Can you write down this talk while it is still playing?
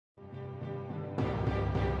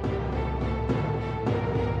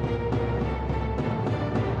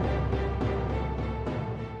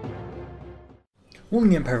Welcome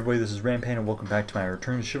again, everybody. This is Rampan, and welcome back to my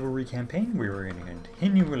Return to Chivalry campaign. We were going to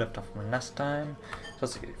continue where we left off from last time. So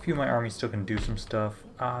let's see, a few of my armies still can do some stuff.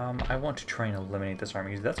 I want to try and eliminate this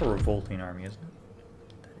army, because that's a revolting army, isn't it?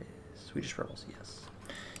 That is Swedish rebels, yes.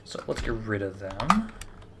 So let's get rid of them.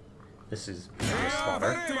 This is a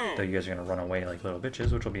slaughter, though you guys are going to run away like little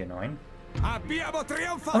bitches, which will be annoying. Oh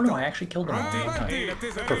no, I actually killed them all.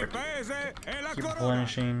 Perfect. Keep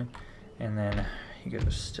replenishing, and then you guys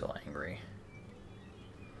are still angry.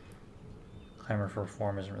 Clamor for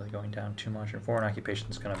reform isn't really going down too much, and foreign occupation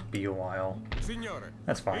is going to be a while.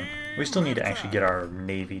 That's fine. We still need to actually get our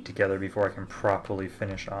navy together before I can properly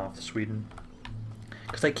finish off Sweden.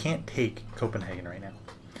 Because I can't take Copenhagen right now.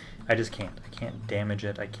 I just can't. I can't damage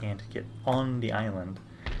it. I can't get on the island.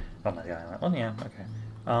 Oh, not the island. Oh, yeah, okay.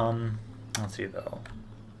 Let's see, though.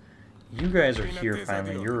 You guys are here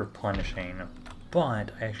finally. You're replenishing.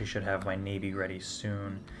 But I actually should have my navy ready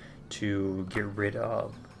soon to get rid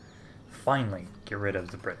of... Finally, get rid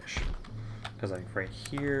of the British. Because like right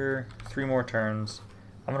here, 3 more turns.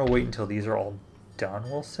 I'm going to wait until these are all done,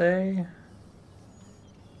 we'll say.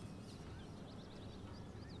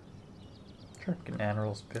 Sure, get an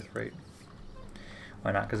admiral's pith rate.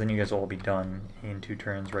 Why not? Because then you guys will all be done in 2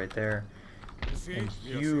 turns right there. And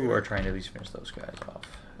you are trying to at least finish those guys off.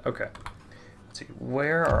 Okay. Let's see.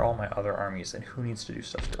 Where are all my other armies and who needs to do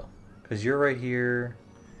stuff still? Because you're right here.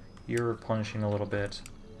 You're replenishing a little bit.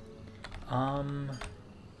 I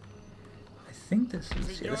think this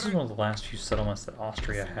is one of the last few settlements that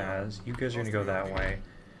Austria has. You guys are gonna go that way.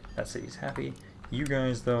 That city's happy. You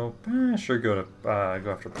guys, though, sure go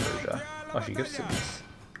after Persia. Actually, go to this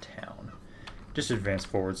town. Just advance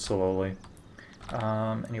forward slowly.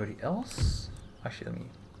 Anybody else? Actually, let me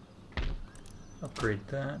upgrade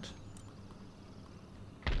that.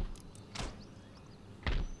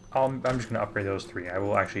 I'm just going to upgrade those 3. I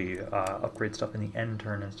will actually upgrade stuff in the end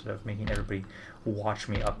turn instead of making everybody watch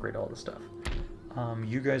me upgrade all the stuff.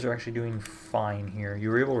 You guys are actually doing fine here. You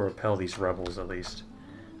were able to repel these rebels at least.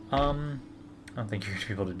 I don't think you're going to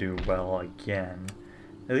be able to do well again.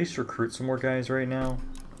 At least recruit some more guys right now.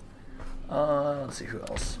 Let's see who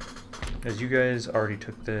else. Because you guys already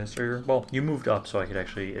took this, or, well, you moved up so I could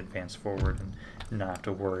actually advance forward and not have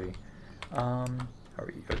to worry. How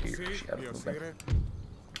are you? Okay, you're actually out of movement.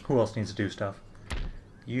 Who else needs to do stuff?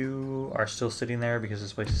 You are still sitting there because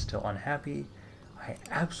this place is still unhappy. I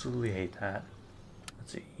absolutely hate that.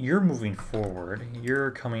 Let's see. You're moving forward. You're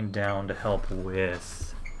coming down to help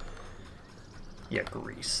with... Yeah,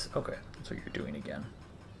 Greece. Okay, that's what you're doing again.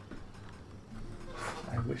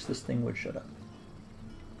 I wish this thing would shut up.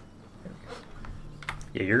 There we go.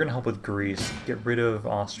 Yeah, you're going to help with Greece. Get rid of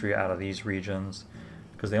Austria out of these regions.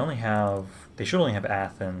 Because they only have... They should only have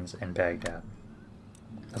Athens and Baghdad.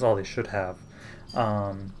 That's all they should have.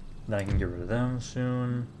 Then I can get rid of them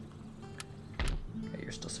soon. Okay,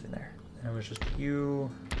 you're still sitting there. And it was just you.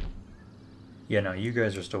 Yeah, no, you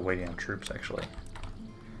guys are still waiting on troops, actually.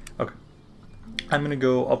 Okay. I'm going to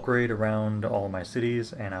go upgrade around all of my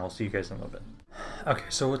cities, and I will see you guys in a little bit. Okay,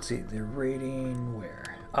 so let's see. They're raiding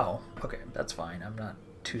where? Oh, okay, that's fine. I'm not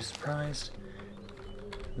too surprised.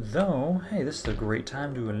 Though, hey, this is a great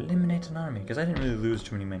time to eliminate an army, because I didn't really lose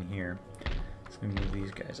too many men here. Let me move these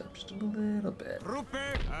guys up just a little bit.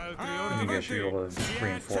 And you guys should be able to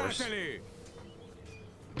reinforce.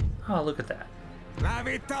 Oh, look at that. Damn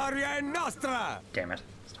it.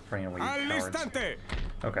 Stop running away, you cowards.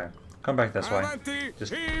 Okay, come back this way.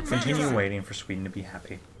 Just continue waiting for Sweden to be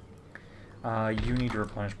happy. You need to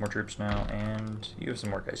replenish more troops now, and you have some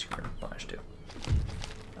more guys you can replenish too.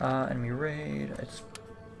 Enemy raid. It's...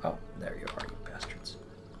 Oh, there you are, you bastards.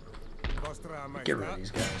 Get rid of these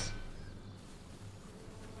guys.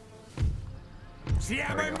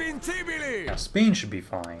 Now Spain should be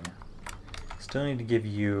fine. Still need to give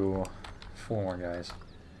you 4 more guys.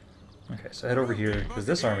 Okay, so head over here, because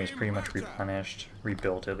this army is pretty much replenished,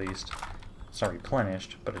 rebuilt at least. It's not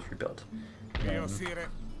replenished, but it's rebuilt. And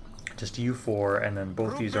just you 4, and then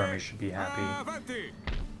both these armies should be happy.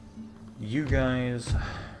 You guys...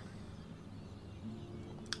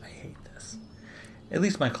 I hate this. At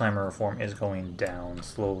least my clamor reform is going down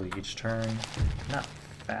slowly each turn. Not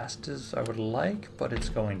fast as I would like, but it's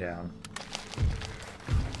going down.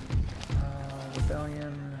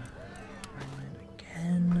 Rebellion. Rhineland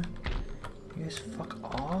again. You guys fuck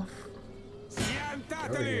off.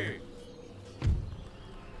 Get over here.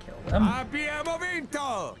 Kill them.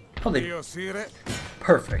 Oh, they...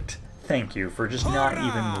 Perfect. Thank you for just not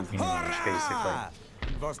even moving an inch, basically.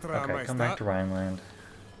 Okay, come back to Rhineland.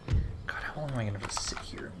 God, how long am I going to sit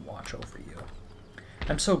here and watch over you?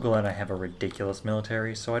 I'm so glad I have a ridiculous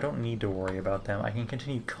military, so I don't need to worry about them. I can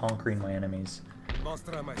continue conquering my enemies.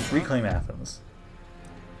 Reclaim Athens.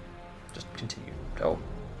 Just continue. Oh.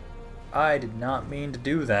 I did not mean to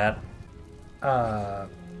do that.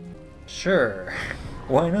 Sure.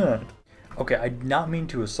 Why not? Okay, I did not mean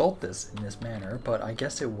to assault this in this manner, but I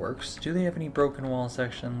guess it works. Do they have any broken wall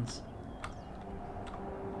sections?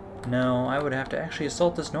 No, I would have to actually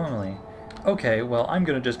assault this normally. Okay, well, I'm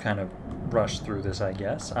gonna just kind of rush through this, I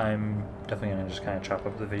guess. I'm definitely gonna just kind of chop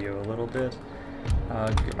up the video a little bit.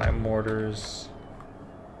 Get my mortars.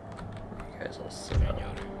 You guys all set up.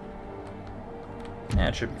 Yeah,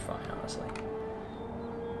 it should be fine, honestly.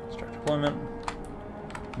 Start deployment.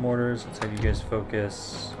 Mortars, let's have you guys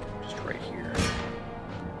focus just right here.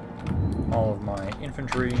 All of my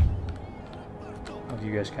infantry. Have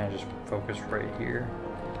you guys kind of just focus right here.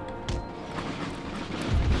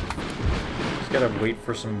 Just gotta wait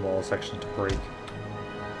for some wall sections to break.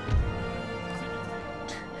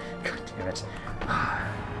 God damn it.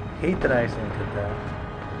 Hate that I accidentally did that.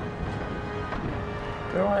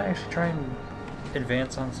 Do I want to actually try and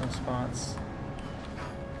advance on some spots?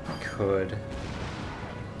 I could.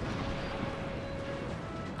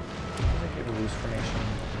 Give a loose formation.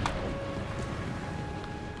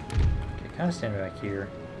 Okay, kind of stand back here.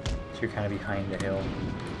 So you're kind of behind the hill.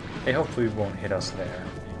 They hopefully won't hit us there.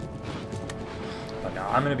 But no,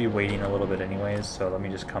 I'm going to be waiting a little bit anyways, so let me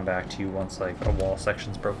just come back to you once like a wall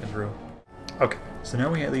section's broken through. Okay, so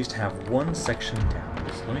now we at least have one section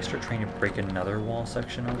down. So let me start trying to break another wall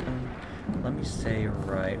section open. Let me say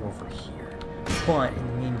right over here. But in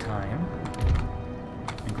the meantime,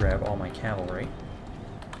 I'm gonna grab all my cavalry.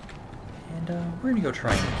 And we're gonna go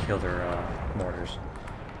try and kill their mortars.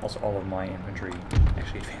 Also, all of my infantry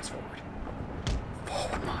actually advance forward.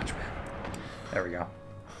 Forward march, man. There we go.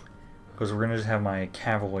 Because we're gonna just have my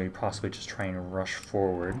cavalry possibly just try and rush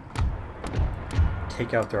forward,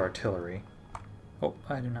 take out their artillery. Oh,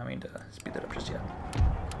 I do not mean to speed that up just yet.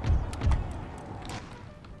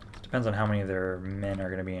 Depends on how many of their men are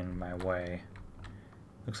going to be in my way.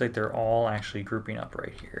 Looks like they're all actually grouping up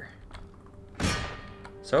right here.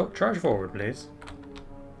 So, charge forward, please.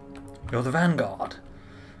 You're the vanguard.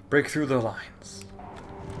 Break through their lines.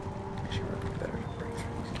 Actually, it would be better to break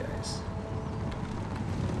through these guys.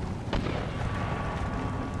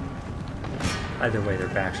 Either way, their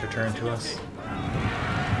backs are turned to us.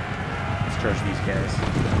 Let's charge these guys.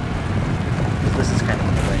 This is kind of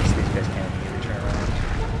in the way, so these guys can't immediately turn around.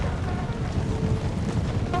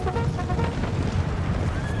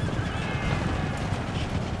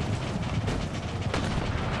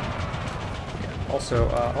 Yeah. Also,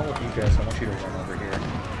 all of you guys, I want you to run over here.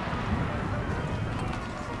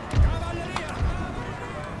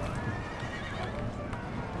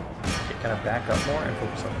 Okay, kind of back up more and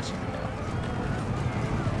focus on this unit now.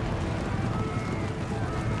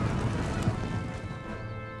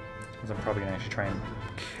 I'm probably going to actually try and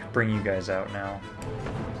bring you guys out now.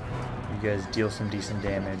 You guys deal some decent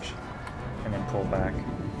damage and then pull back.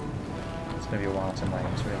 It's going to be a while until my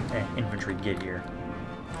infantry get here.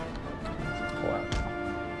 Let's pull out.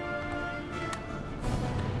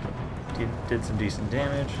 Did some decent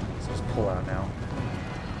damage, so let's pull out now.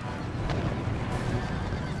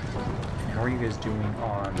 And how are you guys doing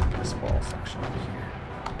on this wall section over here?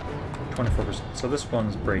 24%. So this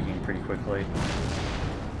one's breaking pretty quickly.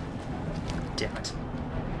 Damn it.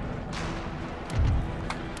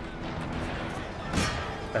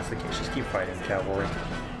 If that's the case, just keep fighting, cavalry.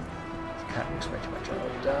 I can't expect my general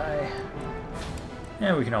to die.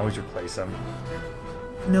 And we can always replace them.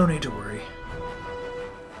 No need to worry.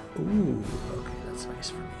 Ooh, okay, that's nice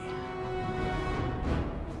for me.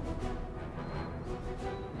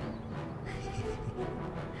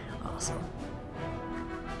 Awesome.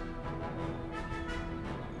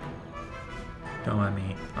 Don't mind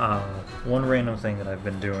me. One random thing that I've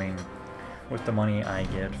been doing with the money I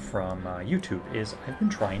get from YouTube is I've been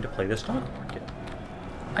trying to play the stock market.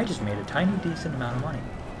 I just made a tiny decent amount of money.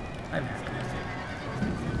 I'm happy.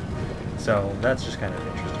 So that's just kind of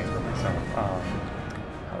interesting for myself.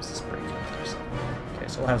 How's this breaking? Okay,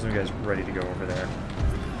 so we'll have some of you guys ready to go over there.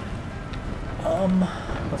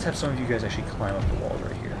 Let's have some of you guys actually climb up the walls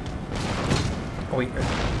right here. Oh wait,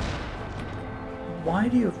 why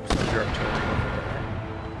do you have some of your artillery over there?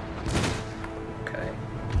 Okay.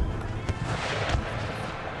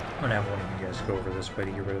 I'm gonna have one of you guys go over this way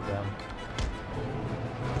to get rid of them.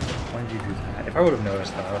 Why did you do that? If I would have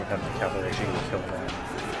noticed them, I would have had the cavalry actually kill them.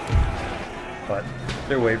 But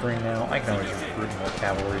they're wavering now. I can always recruit more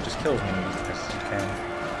cavalry. Just kills me as best as you can.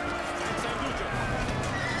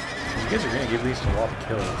 You guys are gonna give these a lot of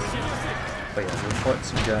kills. But yeah, we'll put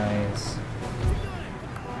some guys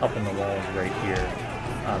up in the walls right here.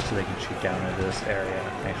 so they can shoot down into this area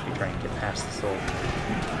and actually try and get past this little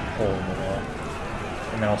hole in the wall.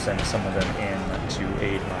 And then I'll send some of them in to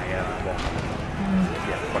aid my wall.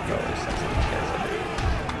 Yeah, fuck it, I'll just send some of these guys up.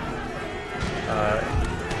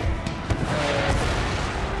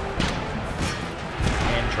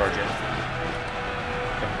 And charge it.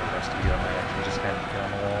 The rest of you I might actually just kind of get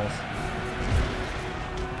on the walls.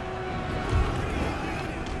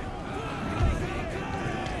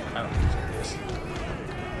 I don't think it's serious.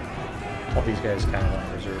 All these guys kind of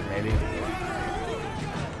on reserve, maybe.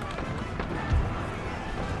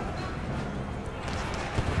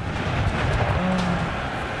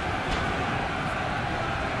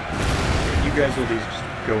 You guys will just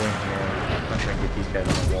go in here. I'm trying to get these guys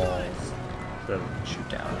on the walls to shoot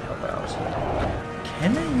down and help out.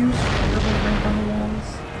 Can they use turbo rank on the walls?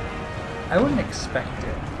 I wouldn't expect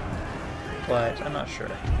it, but I'm not sure.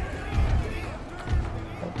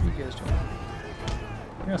 What are you guys doing?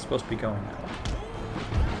 You're not supposed to be going that way.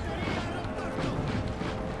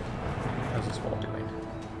 How's this wall doing?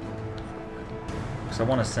 Because I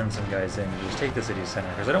want to send some guys in to just take the city center,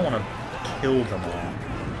 because I don't want to kill them all.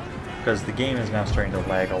 Because the game is now starting to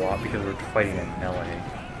lag a lot because we're fighting in melee.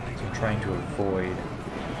 So I'm trying to avoid...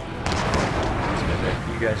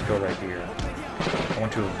 You guys go right here. I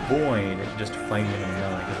want to avoid just fighting in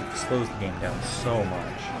melee because it slows the game down so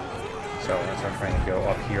much. So that's why I'm trying to go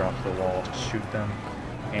up here onto the wall to shoot them.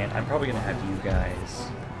 And I'm probably going to have you guys,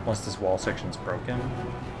 once this wall section's broken,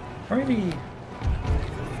 or maybe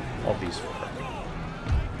all these four.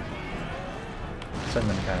 Send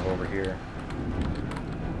them kind of over here.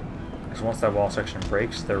 Because once that wall section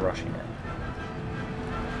breaks, they're rushing in.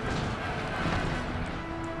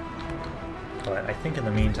 But I think in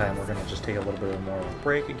the meantime, we're going to just take a little bit more of a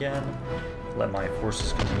break again, let my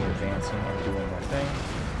forces continue advancing and doing their thing.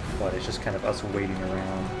 But it's just kind of us waiting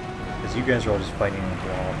around. Because you guys are all just fighting in the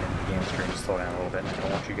wall, and the game's trying to slow down a little bit, and I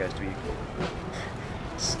don't want you guys to be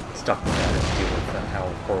stuck with that and deal with how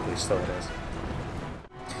horribly slow it is.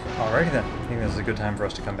 Alrighty then, I think this is a good time for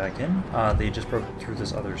us to come back in. They just broke through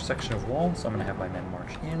this other section of wall, so I'm going to have my men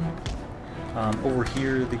march in. Over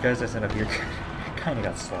here, the guys I sent up here kind of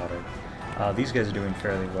got slaughtered. These guys are doing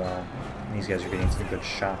fairly well, and these guys are getting some good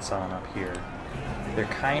shots on up here. They're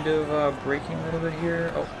kind of breaking a little bit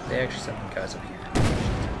here. Oh, they actually sent some guys up here.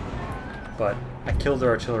 But I killed their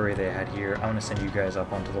artillery they had here. I'm going to send you guys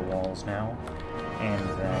up onto the walls now. And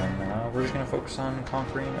then we're just going to focus on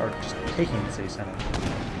conquering, or just taking the city center.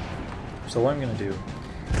 So what I'm going to do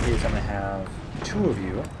is I'm going to have two of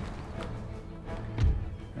you.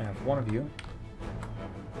 I have one of you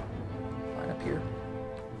line up here.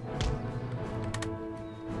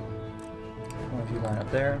 One of you line up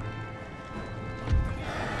there.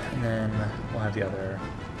 And then we'll have the other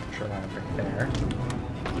line up right there.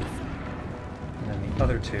 And then the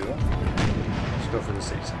other two, let's go for the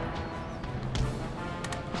city center.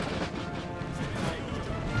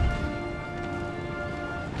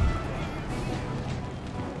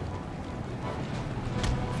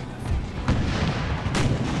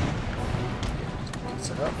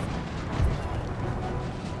 Set up.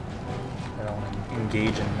 I don't want to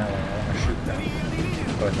engage in melee, I want to shoot them.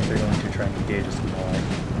 But I think they're going to try and engage us in melee.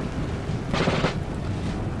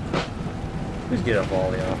 Please get a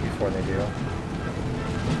volley off before they do. Of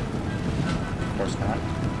course not.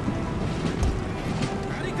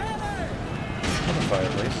 Open fire,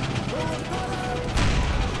 please.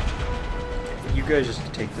 You guys just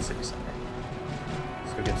take the city center.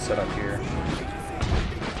 Let's go get set up here.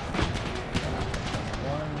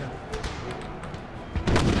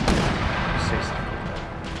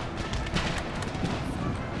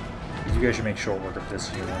 You guys should make short work of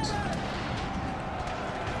this unit.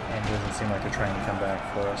 And it doesn't seem like they're trying to come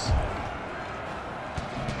back for us.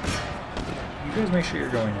 You guys make sure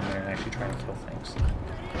you're going in there and actually trying to kill things.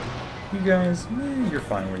 You guys, you're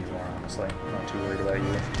fine where you are, honestly. I'm not too worried about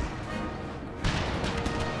you.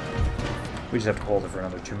 We just have to hold it for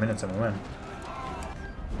another 2 minutes and we win.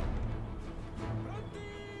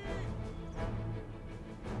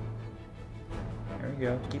 There we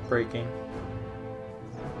go, keep breaking.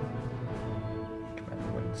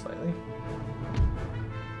 Slightly.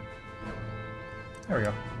 There we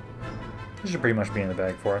go. This should pretty much be in the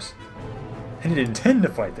bag for us. I didn't intend to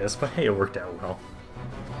fight this, but hey, it worked out well.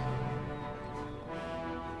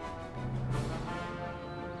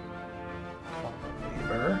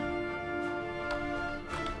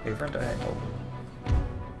 Favor and diagonal.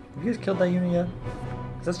 Have you guys killed that unit yet?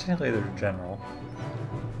 Because that's technically their general.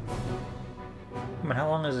 I mean, how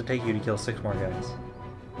long does it take you to kill 6 more guys?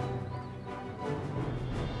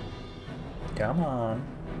 Come on.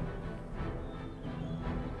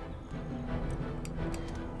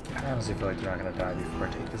 I honestly feel like they're not going to die before I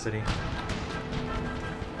take the city.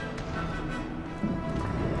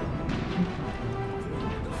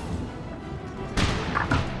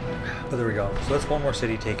 But there we go. So that's one more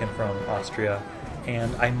city taken from Austria,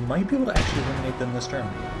 and I might be able to actually eliminate them this turn.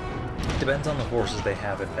 It depends on the forces they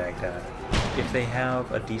have in Baghdad. If they have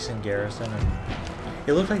a decent garrison, and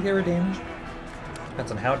it looked like they were damaged,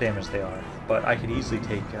 depends on how damaged they are, but I could easily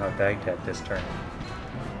take Baghdad this turn.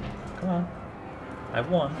 Come on. I've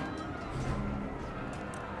won.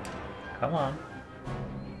 Come on.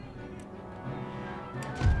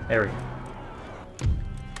 There we go.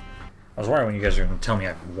 I was wondering when you guys were going to tell me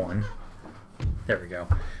I've won. There we go.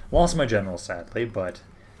 Lost my general, sadly, but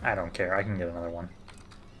I don't care. I can get another one.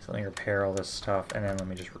 So let me repair all this stuff, and then let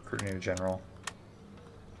me just recruit a new general.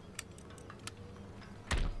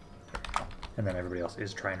 And then everybody else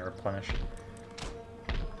is trying to replenish.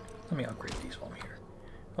 Let me upgrade these while I'm here.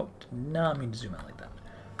 Oh, did not mean to zoom out like that.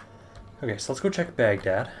 Okay, so let's go check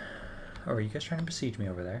Baghdad. Oh, are you guys trying to besiege me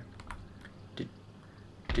over there?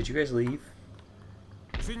 Did you guys leave?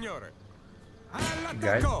 Signore. You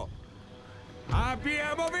guys?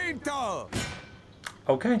 Abbiamo vinto!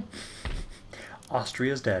 Okay.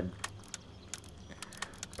 Austria's dead.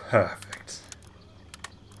 Perfect.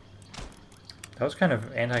 That was kind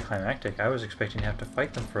of anticlimactic. I was expecting to have to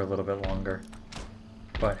fight them for a little bit longer.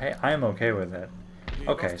 But hey, I'm okay with it.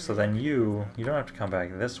 Okay, so then you don't have to come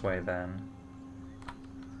back this way then.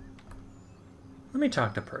 Let me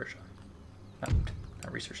talk to Persia.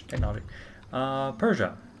 Not research technology.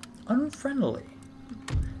 Persia. Unfriendly.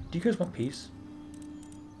 Do you guys want peace?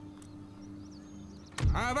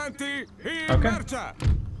 Avanti, in Okay. marcia!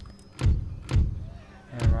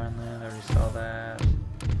 And Rhineland, I already saw that.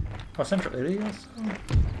 Oh, Central Italy also?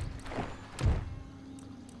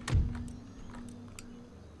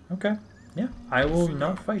 Okay. Yeah, I will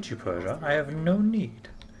not fight you, Persia. I have no need.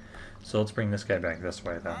 So let's bring this guy back this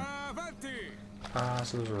way then.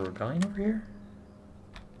 So there's a rebellion over here?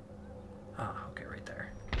 Ah, okay, right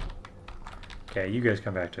there. Okay, you guys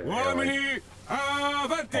come back to Italy.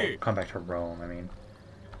 Oh, come back to Rome, I mean.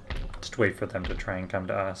 Just wait for them to try and come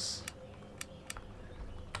to us.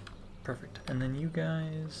 Perfect. And then you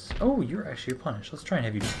guys... Oh, you're actually punished. Let's try and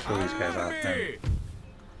have you just kill these guys off then.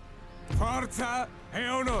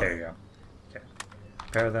 There you go. Okay.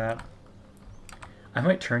 Repair that. I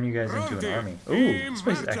might turn you guys into an army. Ooh, this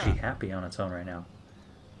place is actually happy on its own right now.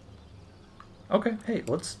 Okay, hey,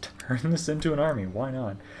 let's turn this into an army. Why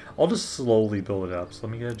not? I'll just slowly build it up. So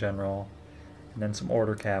let me get a general. And then some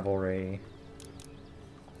order cavalry.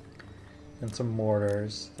 And some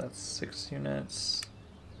mortars. That's 6 units.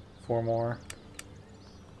 4 more.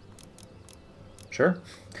 Sure.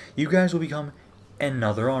 You guys will become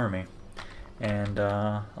another army. And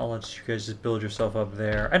I'll let you guys just build yourself up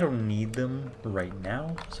there. I don't need them right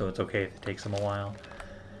now, so it's okay if it takes them a while.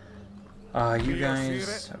 You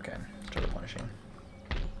guys... Okay, start replenishing.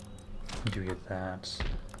 Do get that.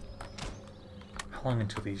 How long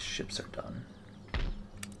until these ships are done?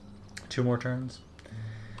 2 more turns?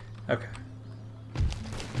 Okay.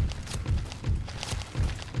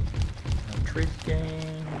 Trade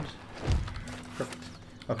gained. Perfect.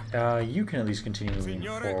 Okay, you can at least continue moving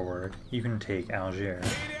forward. You can take Algiers.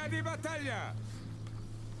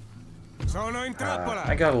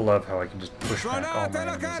 I gotta love how I can just push back all my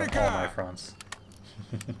enemies on all my fronts.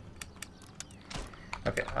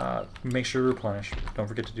 Okay, make sure to replenish. Don't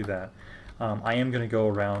forget to do that. I am going to go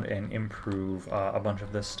around and improve a bunch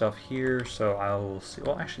of this stuff here, so I'll see.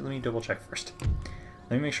 Well, actually, let me double check first.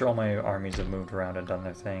 Let me make sure all my armies have moved around and done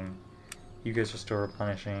their thing. You guys are still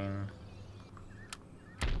replenishing.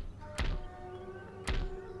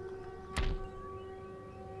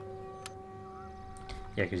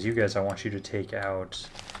 Yeah, because you guys, I want you to take out...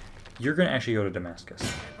 You're going to actually go to Damascus.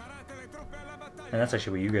 And that's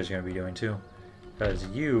actually what you guys are going to be doing too. Because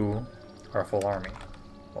you are a full army.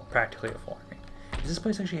 Well, practically a full army. Is this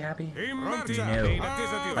place actually happy? No.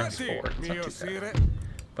 Minus 4. It's not too bad.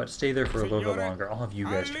 But stay there for a little bit longer. I'll have you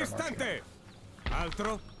guys start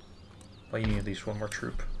marching. But you need at least one more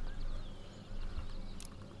troop.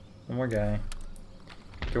 One more guy.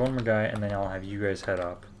 Get one more guy, and then I'll have you guys head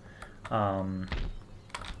up. Am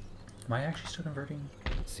I actually still converting?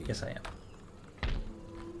 Yes, I am.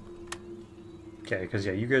 Okay, because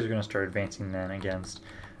yeah, you guys are going to start advancing then against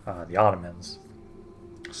the Ottomans.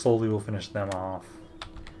 Slowly we'll finish them off.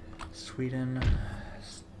 Sweden,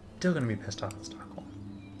 still going to be pissed off at Stockholm.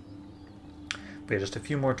 But yeah, just a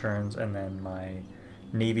few more turns, and then my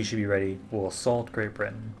navy should be ready. We'll assault Great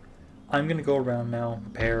Britain. I'm going to go around now,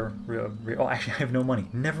 prepare... oh, actually, I have no money.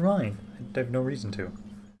 Never mind. I have no reason to.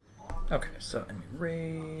 Okay, so enemy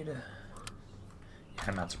raid.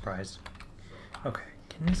 I'm not surprised. Okay,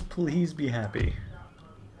 can this please be happy?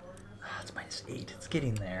 It's -8. It's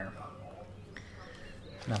getting there.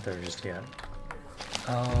 Not there just yet.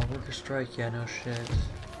 Oh, worker strike. Yeah, no shit.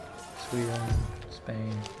 Sweden,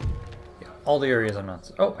 Spain. Yeah, all the areas I'm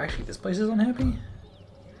not. Oh, actually, this place is unhappy.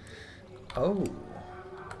 Oh.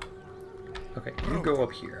 Okay, you go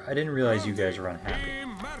up here. I didn't realize you guys were unhappy.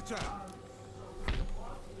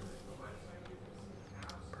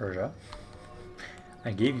 Persia.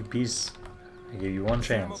 I gave you peace. I gave you one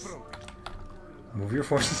chance. Move your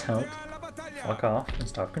forces out. Fuck off and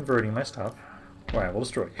stop converting my stuff, or I will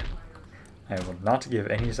destroy you. I will not give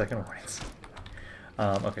any second warnings.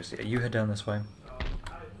 Okay, so yeah, you head down this way.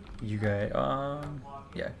 You guys,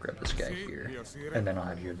 yeah, grab this guy here, and then I'll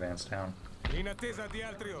have you advance down.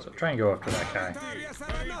 So try and go after that guy.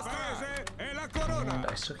 And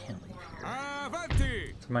I still can't leave here.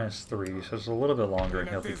 It's -3, so it's a little bit longer and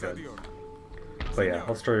he'll be good. But yeah,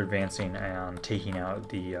 let's start advancing and taking out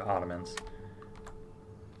the Ottomans.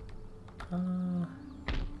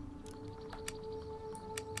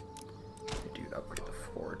 Dude, upgrade the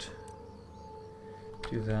fort.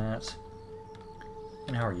 Do that.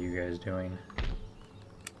 And how are you guys doing?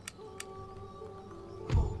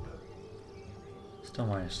 Still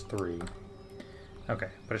 -3. Okay,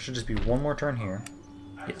 but it should just be one more turn here.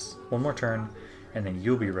 Yes, one more turn, and then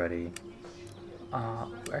you'll be ready.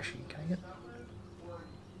 Actually, can I get...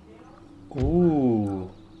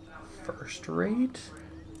 Ooh, first rate?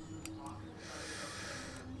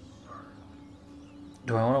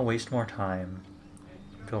 Do I want to waste more time?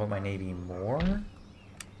 Build up my navy more?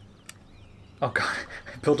 Oh god,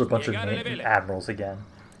 I built a bunch of admirals again.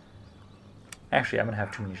 Actually, I'm gonna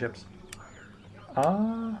have too many ships.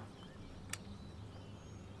 Let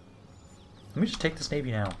me just take this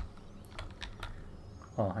navy now.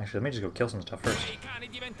 Oh, actually, let me just go kill some stuff first.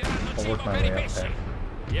 I'll work my way up there.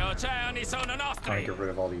 I want to get rid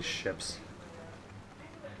of all these ships.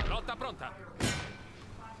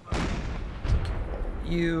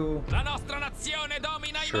 You.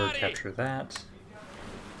 Sure, capture that.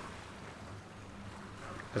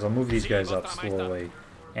 Because I'll move these guys up slowly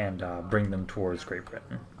and bring them towards Great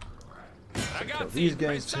Britain. So kill these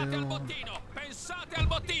guys too. But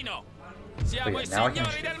yeah, now I can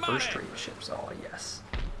actually get first-rate ships. Oh, yes.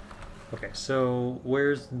 Okay, so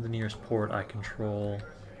where's the nearest port I control?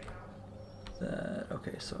 That.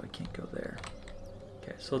 Okay, so I can't go there.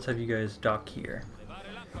 Okay, so let's have you guys dock here.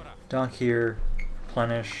 Dock here,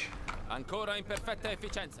 replenish.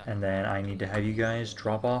 And then I need to have you guys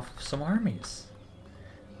drop off some armies.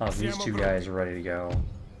 These two guys are ready to go.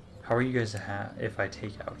 How are you guys if I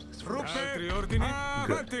take out this force?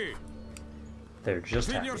 Good. They're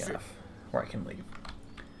just happy enough where I can leave.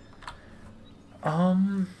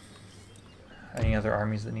 Any other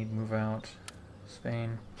armies that need to move out?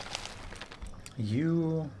 Spain.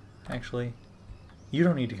 You, actually, you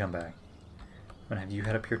don't need to come back. I'm gonna have you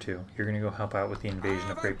head up here too. You're gonna go help out with the invasion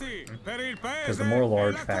of Great Britain. Because the more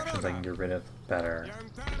large factions I can get rid of, the better.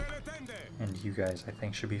 And you guys, I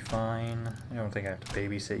think, should be fine. I don't think I have to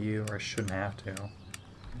babysit you, or I shouldn't have to.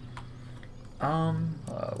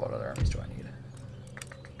 What other armies do I need?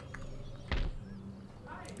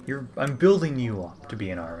 I'm building you up to be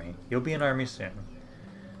an army. You'll be an army soon.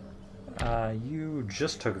 You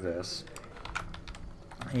just took this.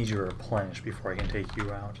 I need you to replenish before I can take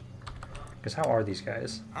you out. Because how are these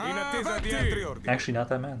guys? Actually, not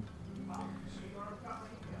that bad.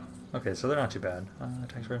 Okay, so they're not too bad.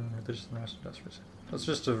 Tax burden, resistance, it's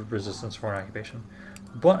just a resistance for an occupation.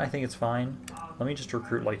 But I think it's fine. Let me just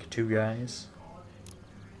recruit like 2 guys.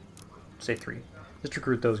 Say 3. Just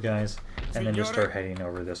recruit those guys, and then just start heading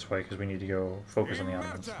over this way, because we need to go focus on the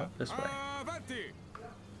Ottomans. Oh, this way.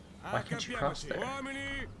 Why can't you cross there?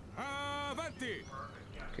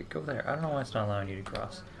 Okay, go there. I don't know why it's not allowing you to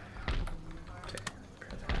cross. Okay,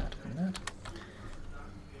 prepare that and that.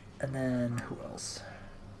 And then, who else?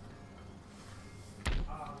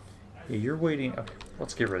 Yeah, you're waiting. Okay,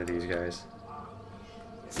 let's get rid of these guys.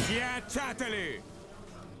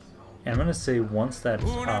 And I'm gonna say once that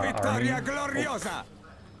army... Oh.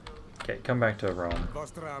 Okay, come back to Rome.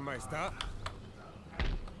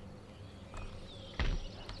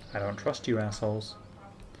 I don't trust you, assholes.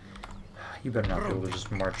 You better not be able to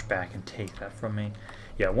just march back and take that from me.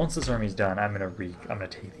 Yeah, once this army's done, I'm gonna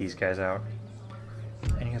take these guys out.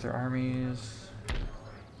 Any other armies?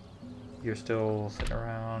 You're still sitting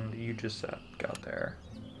around. You just got there.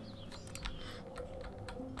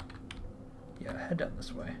 Yeah, head down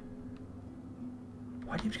this way.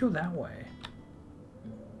 Why do you have to go that way?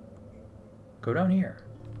 Go down here.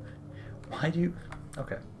 Why do you...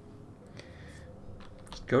 Okay.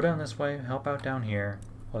 Let's go down this way, help out down here,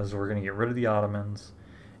 as we're gonna get rid of the Ottomans.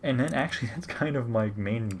 And then actually that's kind of my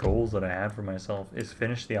main goals that I had for myself, is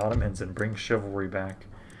finish the Ottomans and bring chivalry back.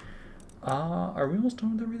 Are we almost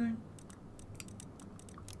done with everything?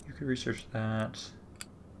 You could research that.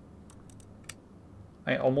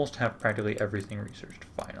 I almost have practically everything researched,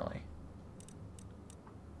 finally.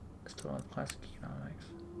 Still on classic economics.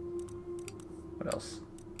 What else?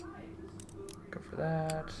 Go for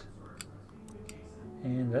that.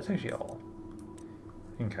 And that's actually all.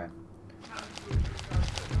 Okay.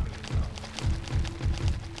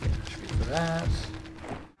 Should be for that.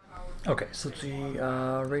 Okay, so let's see,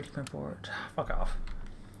 rating report. Fuck off.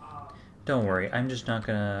 Don't worry, I'm just not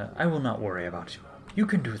gonna... I will not worry about you. You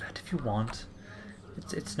can do that if you want.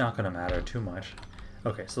 It's not gonna matter too much.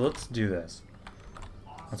 Okay, so let's do this.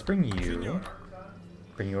 Let's bring you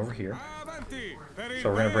over here. So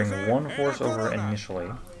we're gonna bring one force over initially.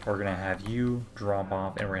 We're gonna have you drop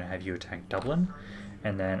off, and we're gonna have you attack Dublin.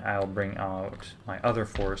 And then I'll bring out my other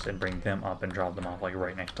force and bring them up and drop them off, like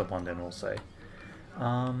right next to London, we'll say.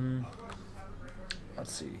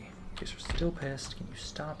 Let's see. In case you're still pissed, can you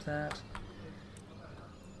stop that?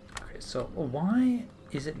 Okay, so why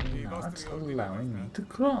is it not allowing me to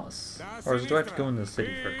cross? Or do I have to go into the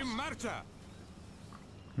city first?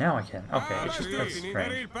 Now I can. Okay, it's just that's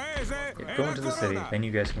strange. Yeah, go into the city, then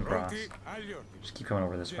you guys can cross. Just keep coming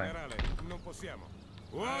over this way.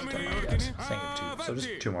 Done not yet. Saying it too. So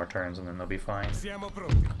just 2 more turns and then they'll be fine.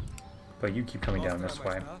 But you keep coming down this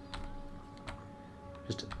way.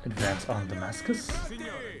 Just advance on Damascus.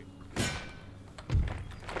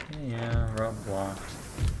 Yeah, Rob blocked.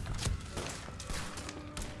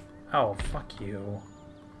 Oh, fuck you.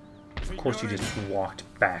 Of course you just walked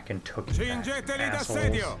back and took it back,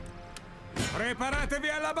 assholes.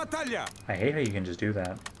 I hate how you can just do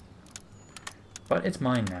that. But it's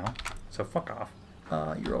mine now, so fuck off.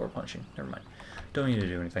 You're over punching. Never mind. Don't need to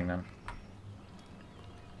do anything then.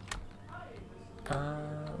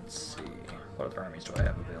 Let's see. What other armies do I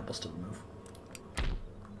have available still to move?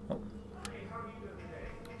 Oh.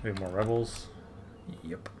 Do we have more rebels?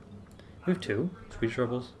 Yep. We have 2 Swedish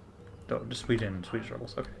rebels. No, just Sweden and Swedish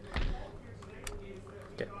rebels. Okay.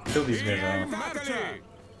 Okay. Kill these guys off.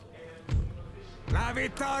 La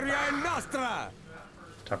vittoria è nostra!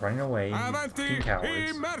 Stop running away, you fucking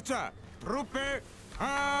cowards.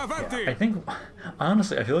 Yeah, I think,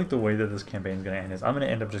 honestly, I feel like the way that this campaign is going to end is I'm going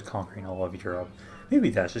to end up just conquering all of Europe. Maybe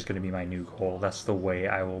that's just going to be my new goal. That's the way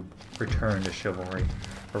I will return to chivalry,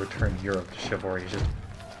 or return Europe to chivalry, just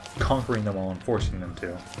conquering them all and forcing them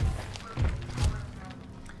to.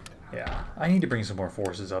 Yeah, I need to bring some more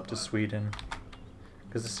forces up to Sweden,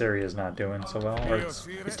 because this area is not doing so well. Or it's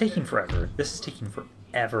taking forever. This is taking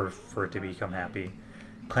forever for it to become happy.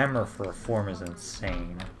 Clamor for reform is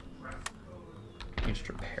insane. You just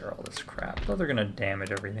repair all this crap. But they're gonna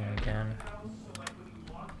damage everything again.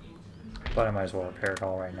 But I might as well repair it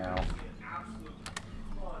all right now.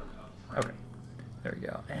 Okay. There we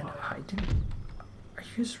go. And I didn't... Are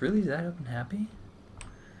you guys really that unhappy?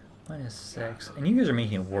 -6. And you guys are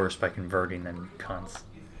making it worse by converting them, you cunts.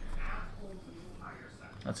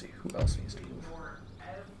 Let's see, who else needs to move?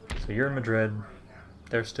 So you're in Madrid.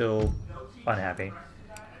 They're still unhappy.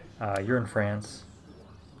 You're in France.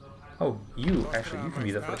 Oh, you can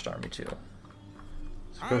be the first army too.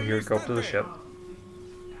 So go here, go up to the ship.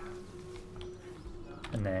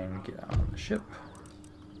 And then get on the ship.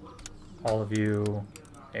 All of you.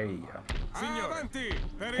 There you go.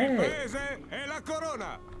 Hey!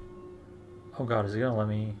 Oh god, is he gonna let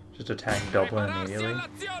me just attack Dublin immediately?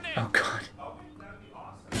 Oh god.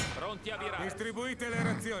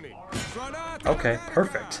 Okay,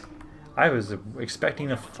 perfect. I was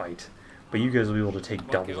expecting a fight, but you guys will be able to take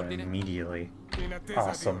Dublin immediately.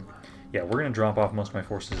 Awesome. Yeah, we're gonna drop off most of my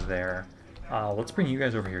forces there. Let's bring you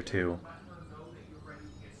guys over here too.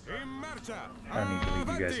 I don't need to leave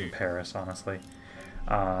you guys in Paris, honestly.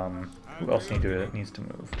 Who else needs to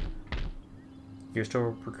move? You're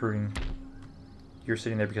still recruiting. You're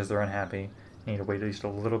sitting there because they're unhappy. You need to wait at least a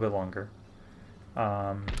little bit longer.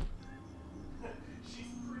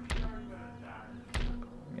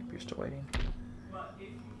 Maybe you're still waiting.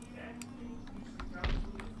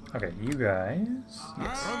 Okay, you guys.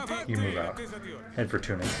 Yes, you move out. Head for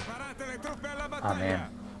Tunis. Aw, man.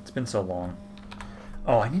 It's been so long.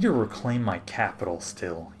 Oh, I need to reclaim my capital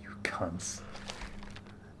still, you cunts.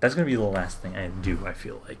 That's going to be the last thing I do, I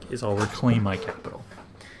feel like, is I'll reclaim my capital.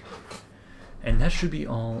 And that should be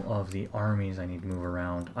all of the armies I need to move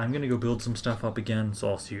around. I'm going to go build some stuff up again, so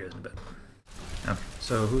I'll see you guys in a bit. Okay,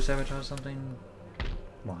 so who sabotaged something?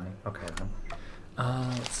 Why? Okay, then.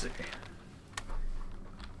 Let's see.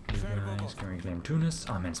 You guys guys can reclaim Tunis.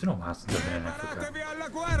 Oh man, it's been a while since I've been in Africa.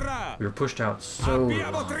 We were pushed out so long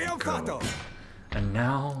ago. And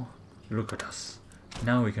now, look at us.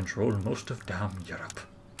 Now we control most of damn Europe.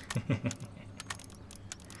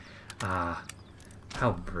 Ah,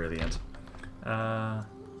 how brilliant. Yeah,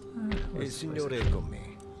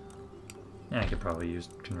 I could probably use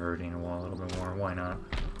converting a wall a little bit more. Why not?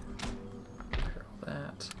 Repair all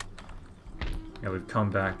that. Yeah, we've come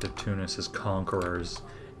back to Tunis as conquerors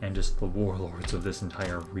and just the warlords of this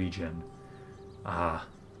entire region. Ah,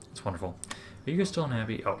 it's wonderful. Are you guys still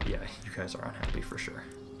unhappy? Oh, yeah, you guys are unhappy for sure.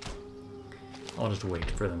 I'll just wait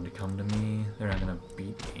for them to come to me. They're not going to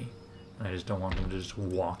beat me. And I just don't want them to just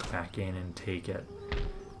walk back in and take it.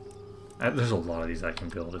 There's a lot of these I can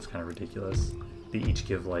build. It's kind of ridiculous. They each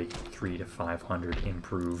give like 300 to 500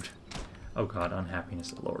 improved. Oh god,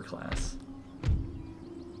 unhappiness at lower class.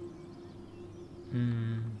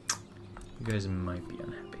 You guys might be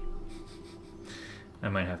unhappy. I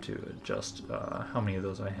might have to adjust how many of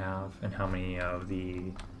those I have and how many of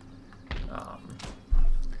the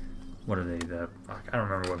what are they? I don't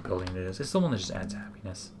remember what building it is. It's the one that just adds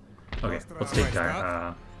happiness. Okay, let's take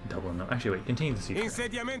Dublin. No, actually, wait. Continue the siege.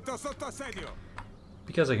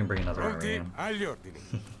 Because I can bring another army in. Yeah,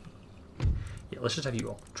 let's just have you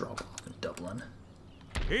all drop off in Dublin.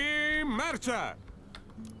 In marcia!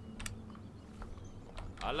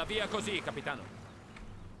 Alla via così, capitano.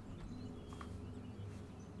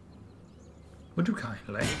 Would you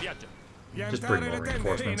kindly just bring more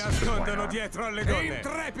reinforcements?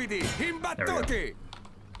 Intrepidi, imbattuti!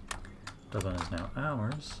 Dublin is now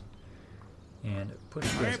ours. And push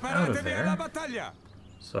this out of there.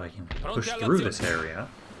 So I can push through this area.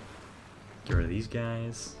 Get rid of these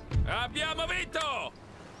guys. Abbiamo vinto!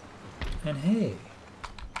 And hey,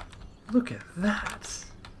 look at that.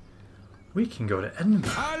 We can go to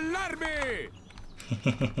Edinburgh.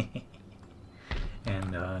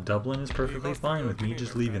 And Dublin is perfectly fine with me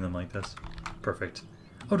just leaving them like this. Perfect.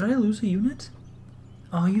 Oh, did I lose a unit?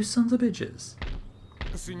 Oh, you sons of bitches.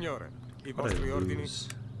 Signore, I What did I vostri ordini? lose?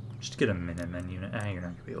 Just get a Minutemen unit. Ah, you're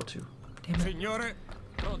not gonna be able to. Damn it. Signore,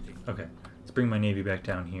 Okay, let's bring my navy back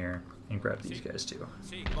down here and grab these guys too.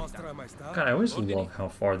 vostra maestà. God, I always love how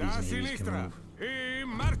far these Da navies can sinistra, move. in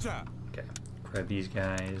marcia! Okay, grab these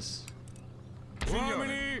guys.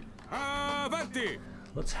 Uomini, avanti!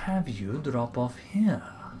 Let's have you drop off here.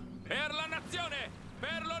 Per la nazione,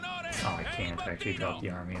 per l'onore. Oh, I can't actually drop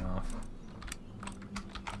the army off.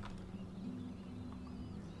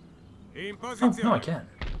 In Oh, posizione. no, I can.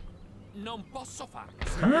 Non posso farlo.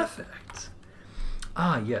 Perfect.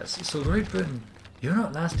 Ah, yes. So Great Britain, you're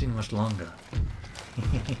not lasting much longer.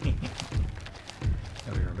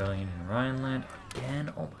 Every rebellion in Rhineland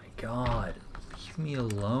again. Oh my god. Leave me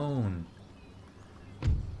alone. It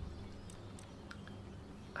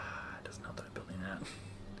doesn't help that I'm building that.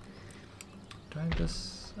 Do I have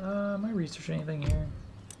this? Am I researching anything here?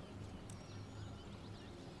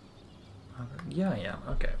 Yeah, I am.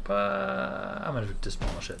 Okay, but I'm gonna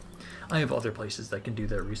demolish it. I have other places that can do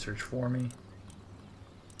that research for me.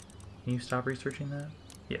 Can you stop researching that?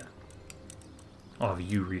 Yeah. I'll have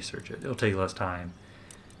you research it. It'll take less time.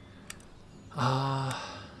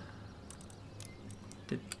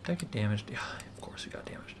 Did that get damaged? Yeah, of course it got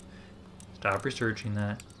damaged. Stop researching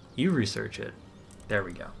that. You research it. There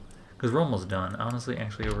we go. Because we're almost done. Honestly,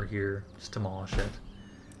 actually over here, just demolish it.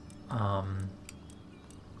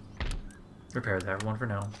 Repair that one for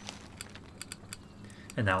now.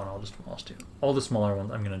 And that one I'll just demolish too. All the smaller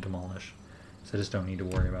ones I'm going to demolish. So I just don't need to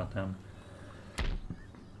worry about them.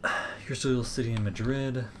 You're still city in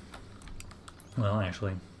Madrid. Well,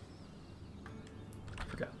 actually, I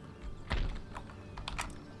forgot.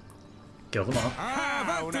 Kill them off.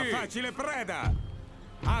 Ah, una facile preda!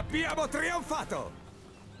 Abbiamo trionfato!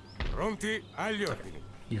 Pronti agli ordini.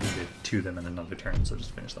 You can get to them in another turn, so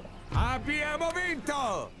just finish them off. Abbiamo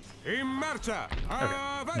vinto! In marcia!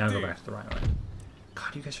 Okay, now go back to the Rhineland.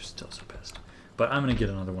 God, you guys are still so pissed. But I'm going to get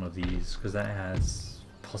another one of these, because that has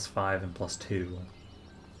 +5 and +2.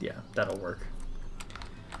 Yeah, that'll work.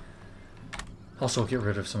 Also, get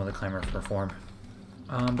rid of some of the clamor for reform.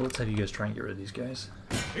 But let's have you guys try and get rid of these guys.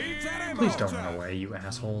 Please don't run away, you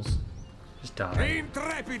assholes. Just die.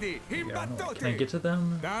 Intrepidi, Yeah, can I get to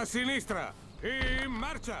them? Da sinistra, in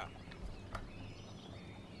marcia!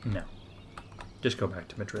 No. Just go back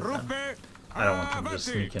to Madrid then. Truppe, I don't want them to just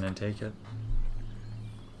sneak in and take it.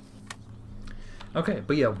 Okay,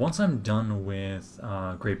 but yeah, once I'm done with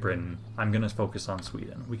Great Britain, I'm going to focus on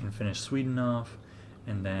Sweden. We can finish Sweden off,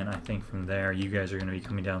 and then I think from there, you guys are going to be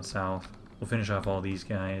coming down south. We'll finish off all these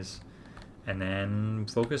guys, and then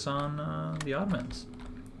focus on the Ottomans.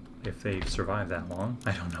 if they've survived that long.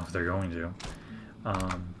 I don't know if they're going to.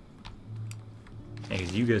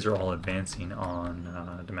 Because you guys are all advancing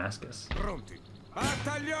on Damascus. Pronti.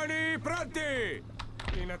 Battaglioni pronti.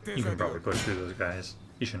 In You attesa can di probably push through those guys.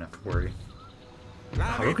 You shouldn't have to worry.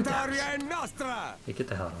 La Oh, look at that. vittoria è nostra. Hey, get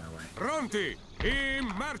the hell out of my way. Pronti. In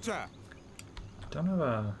marcia. Don't have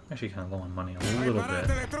a... Actually kind of low on money a little Preparate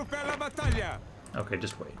bit. le truppe alla battaglia. Okay,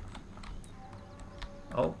 just wait.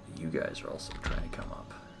 Oh, you guys are also trying to come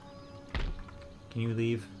up. Can you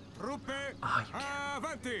leave? Truppe Ah, you can.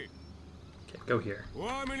 avanti. Okay, go here.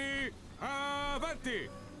 Uomini avanti.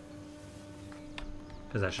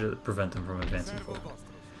 Because that should prevent them from advancing Servo forward. vostro.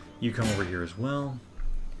 You come over here as well.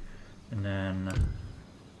 And then...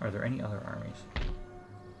 Are there any other armies?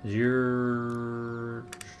 You're...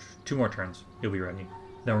 2 more turns. You'll be ready.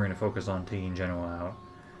 Then we're going to focus on taking Genoa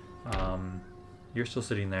out. You're still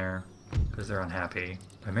sitting there because they're unhappy.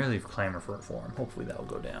 Primarily for clamor for reform. Hopefully that will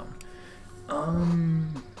go down.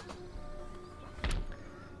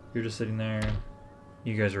 You're just sitting there.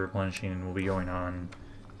 You guys are replenishing and we'll be going on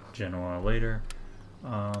Genoa later.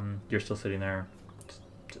 You're still sitting there. Just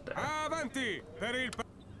sit there. Avanti per il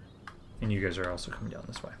And you guys are also coming down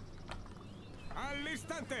this way.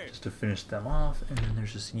 all'istante. Just to finish them off, and then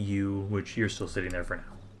there's just you, which you're still sitting there for now.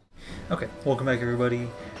 Okay, welcome back everybody.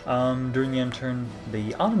 During the end turn,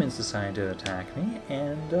 the Ottomans decided to attack me,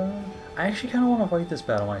 and I actually kind of want to fight this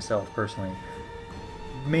battle myself, personally.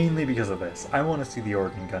 Mainly because of this. I want to see the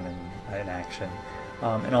organ gun in action.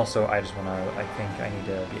 And also, I just want to, I think I need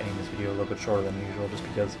to be ending this video a little bit shorter than usual, just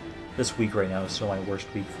because this week right now is still my worst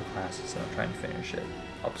week for classes, and I'm trying to finish it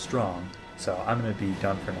up strong. So I'm going to be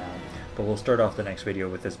done for now, but we'll start off the next video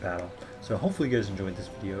with this battle. So hopefully you guys enjoyed this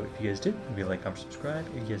video. If you guys did, maybe like, comment, subscribe.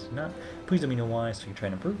 If you guys did not, please let me know why so we can try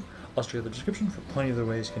and improve. I'll stick in the description for plenty of other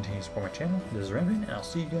ways to continue to support my channel. This is Rampant, and I'll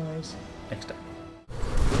see you guys next time.